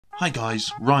Hi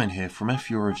guys, Ryan here from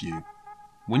F Your Review.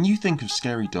 When you think of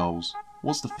scary dolls,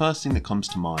 what's the first thing that comes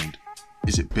to mind?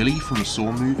 Is it Billy from the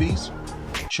Saw movies?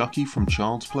 Chucky from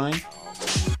Child's Play?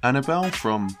 Annabelle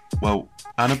from, well,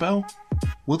 Annabelle?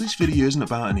 Well, this video isn't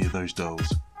about any of those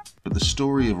dolls, but the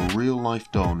story of a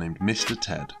real-life doll named Mr.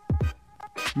 Ted.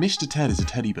 Mr. Ted is a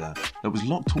teddy bear that was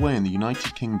locked away in the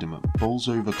United Kingdom at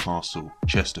Bolsover Castle,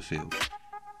 Chesterfield.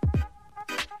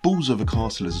 Bolsover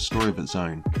Castle is a story of its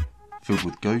own, filled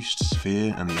with ghosts,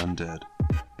 fear and the undead,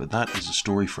 but that is a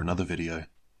story for another video.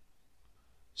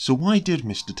 So why did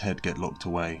Mr. Ted get locked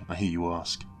away, I hear you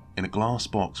ask, in a glass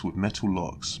box with metal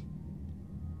locks?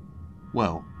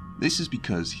 Well, this is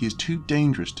because he is too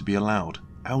dangerous to be allowed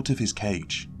out of his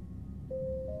cage.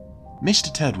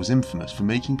 Mr. Ted was infamous for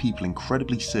making people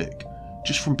incredibly sick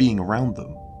just from being around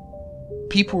them.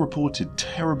 People reported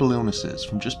terrible illnesses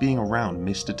from just being around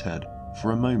Mr. Ted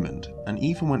for a moment, and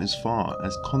even went as far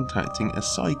as contacting a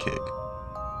psychic.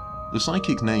 The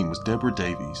psychic's name was Deborah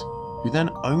Davies, who then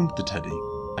owned the teddy,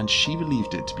 and she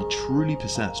believed it to be truly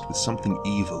possessed with something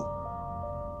evil.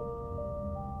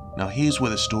 Now here's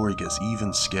where the story gets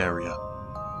even scarier.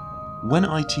 When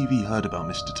ITV heard about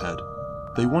Mr. Ted,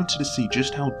 they wanted to see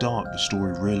just how dark the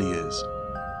story really is.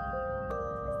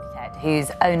 Ted, whose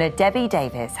owner Debbie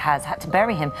Davis has had to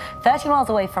bury him 30 miles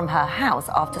away from her house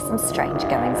after some strange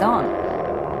goings-on.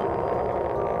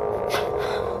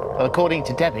 Well, according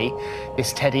to Debbie,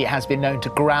 this teddy has been known to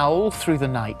growl through the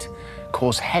night,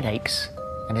 cause headaches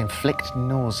and inflict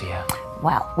nausea.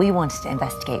 Well, we wanted to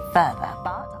investigate further,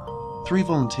 but 3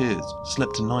 volunteers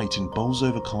slept a night in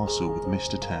Bolsover Castle with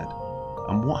Mr. Ted,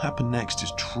 and what happened next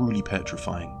is truly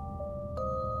petrifying.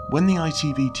 When the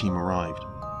ITV team arrived,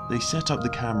 they set up the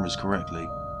cameras correctly.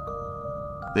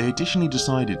 They additionally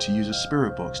decided to use a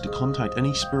spirit box to contact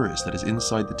any spirits that is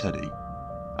inside the teddy,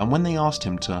 and when they asked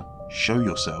him to show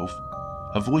yourself,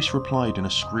 a voice replied in a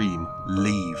scream,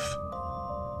 "Leave."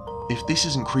 If this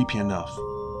isn't creepy enough,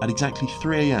 at exactly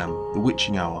 3 AM, the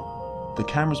witching hour, the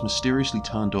cameras mysteriously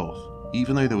turned off,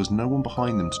 even though there was no one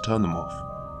behind them to turn them off.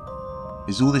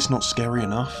 Is all this not scary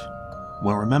enough?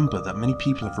 Well, remember that many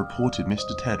people have reported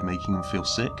Mr. Ted making them feel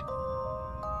sick.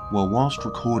 Well, whilst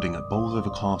recording at Bolsover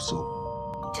Castle,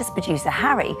 just producer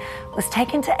Harry was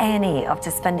taken to A&E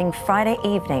after spending Friday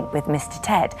evening with Mr.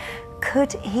 Ted.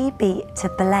 Could he be to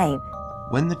blame?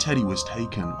 When the teddy was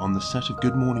taken on the set of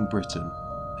Good Morning Britain,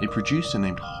 a producer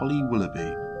named Holly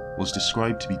Willoughby was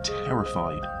described to be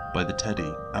terrified by the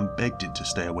teddy and begged it to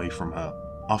stay away from her.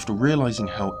 After realising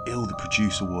how ill the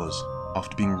producer was,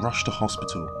 after being rushed to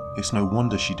hospital, it's no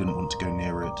wonder she didn't want to go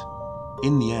near it.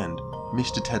 In the end,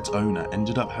 Mr. Ted's owner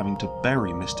ended up having to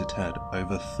bury Mr. Ted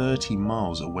over 30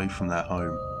 miles away from their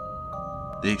home.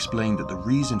 They explained that the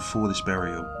reason for this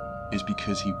burial is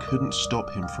because he couldn't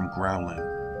stop him from growling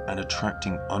and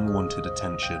attracting unwanted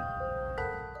attention.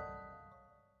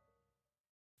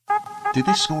 Did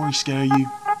this story scare you?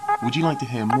 Would you like to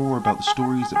hear more about the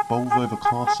stories at Bolsover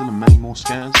Castle and many more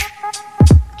scares?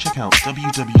 Check out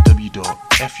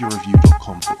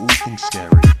www.fyourreview.com for all things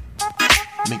scary.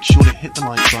 Make sure to hit the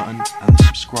like button and the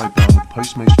subscribe button with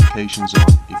post notifications on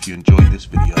if you enjoyed this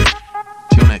video.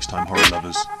 Till next time, horror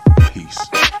lovers, peace.